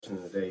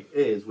of the day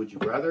is, would you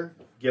rather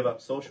give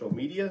up social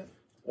media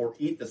or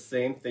eat the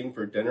same thing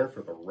for dinner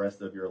for the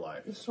rest of your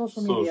life?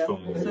 Social media.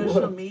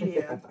 Social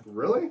media.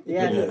 Really?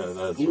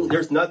 Yes.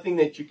 There's nothing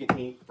that you can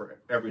eat for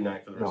every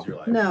night for the rest of your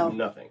life. No.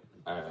 Nothing.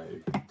 I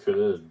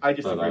could. I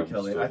disagree,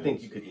 Kelly. I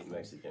think you could eat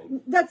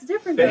Mexican. That's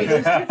different, though.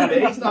 There's different-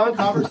 Based on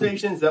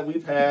conversations that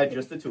we've had,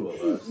 just the two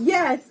of us.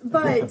 Yes,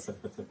 but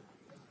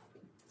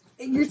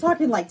you're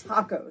talking like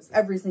tacos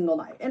every single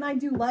night. And I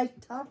do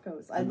like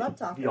tacos. I love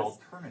The tacos.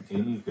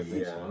 alternative. You can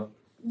mix them up.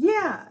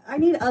 Yeah, I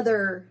need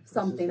other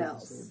something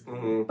else.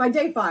 Mm-hmm. By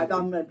day 5,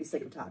 I'm going to be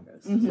sick of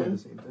tacos.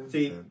 Mm-hmm.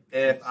 See,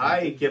 if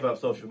I give up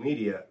social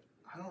media,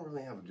 I don't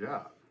really have a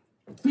job.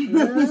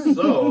 Yeah.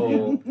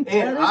 So, and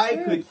That is I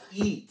true.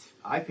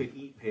 could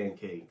eat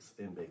pancakes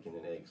and bacon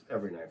and eggs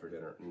every night for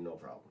dinner, no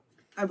problem.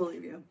 I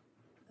believe you.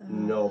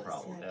 No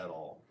problem sick. at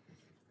all.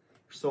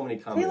 There's so many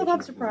combinations. Caleb, I'm you can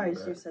do surprised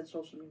with you that. said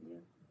social media.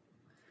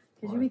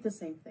 Because you eat the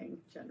same thing,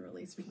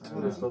 generally speaking.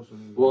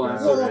 Well,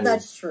 Well,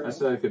 that's true. I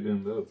said I could do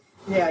them both.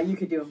 Yeah, you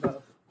could do them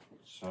both.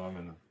 So I'm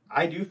in.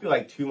 I do feel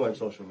like too much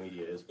social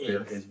media is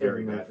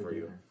very bad for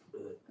you,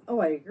 Oh,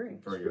 I agree.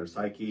 for your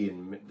psyche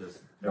and just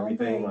Don't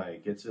everything. they?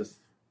 Like it's just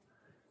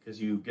because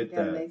you get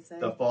Yeah, they say.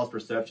 the false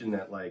perception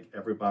that like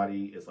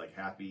everybody is like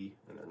happy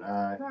and they're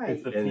not. Right.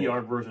 It's the And PR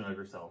version of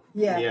yourself.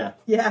 Yeah. Yeah.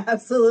 Yeah,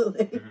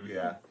 absolutely.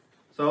 Yeah.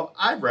 So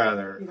I'd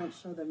rather. You don't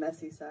show the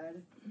messy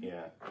side.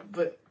 Yeah,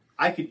 but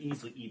I could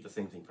easily eat the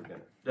same thing for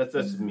dinner. That's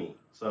just me.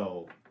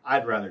 So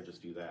I'd rather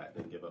just do that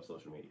than give up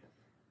social media.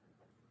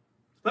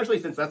 Especially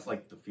since that's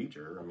like the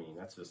future. I mean,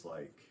 that's just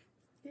like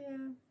Yeah.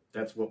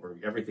 that's what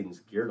everything's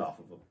geared off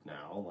of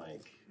now.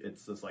 Like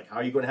it's just like how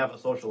are you going to have a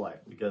social life?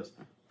 Because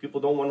people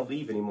don't want to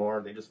leave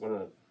anymore. They just want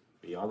to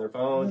be on their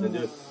phones and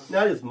do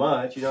not as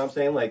much. You know what I'm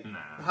saying? Like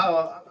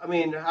how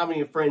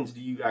many friends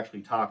do you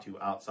actually talk to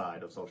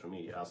outside of social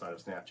media, outside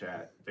of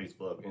Snapchat,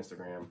 Facebook,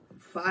 Instagram?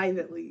 5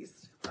 at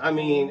least. I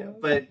mean,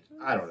 but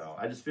I don't know.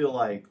 I just feel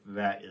like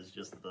that's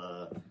just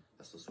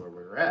where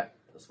we're at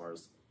as far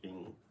as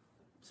being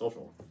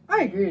social.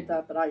 I agree with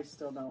that, but I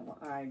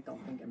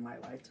don't think in my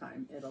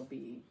lifetime it'll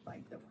be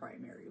like the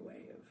primary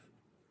way of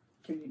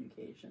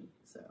communication.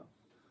 So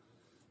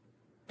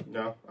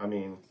No, I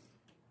mean,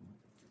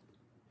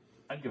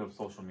 I'd give up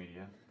social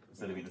media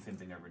instead of eating the same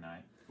thing every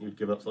night. you'd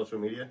give up social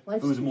media?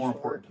 life's Food's too more short.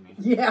 important to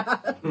me. Yeah,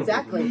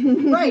 exactly.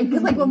 Right,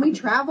 because like when we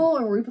travel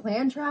and we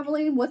plan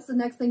traveling, what's the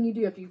next thing you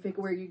do after you pick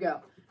where you go?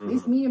 At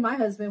least me and my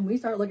husband, we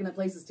start looking at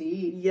places to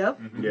eat.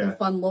 Yep. Yeah. And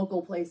fun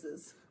local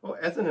places. Well,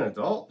 as an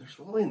adult, there's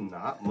really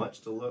not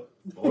much to look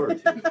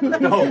forward to.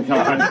 Oh,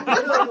 God.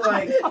 Really,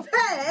 like,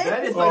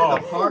 that is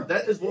like the part.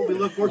 That is what we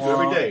look forward to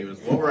every day. Is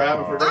what we're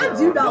having for dinner. I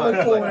do not look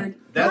Like, forward.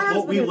 That's My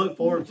what we husband- look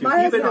forward to. my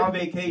Even husband- on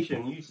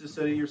vacation, you used to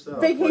say to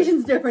yourself,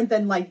 Vacation's different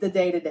than like the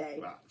day to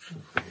day.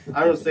 Like,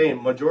 I'm just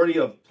saying, majority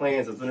of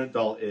plans as an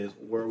adult is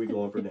where are we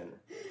going for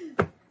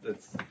dinner.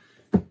 That's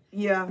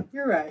Yeah.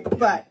 You're right,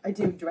 but I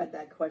do dread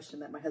that question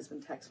that my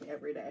husband texts me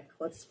every day.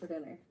 What's for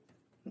dinner?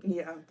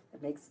 Yeah.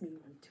 It makes me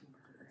want to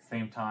murder.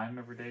 Same time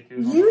every day,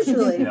 too?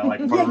 Usually, Yeah, like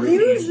yeah, for a routine.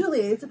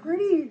 usually it's a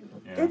pretty.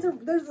 Yeah.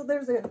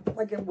 There's a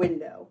like a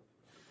window,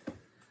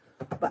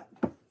 but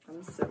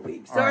I'm so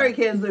weak. All Sorry, right.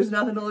 kids. There's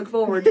nothing to look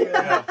forward to.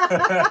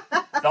 Yeah.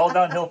 It's all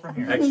downhill from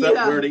here. except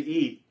Yeah. where to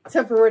eat.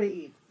 except for where to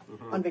eat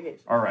on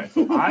vacation. All right.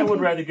 So I would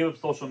rather give up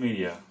social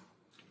media.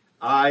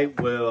 I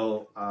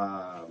will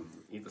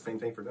eat the same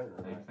thing for dinner.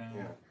 Same thing?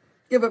 Yeah.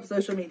 Give up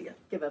social media.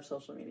 Give up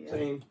social media.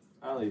 Same.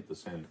 I'll eat the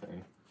same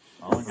thing.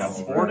 Oh, we got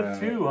 4 to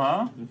 2,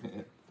 huh?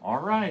 All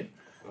right.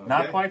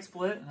 Not Okay. quite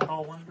split, not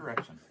all one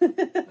direction.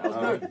 That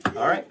was good.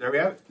 All right, there we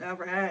have it. All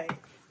right.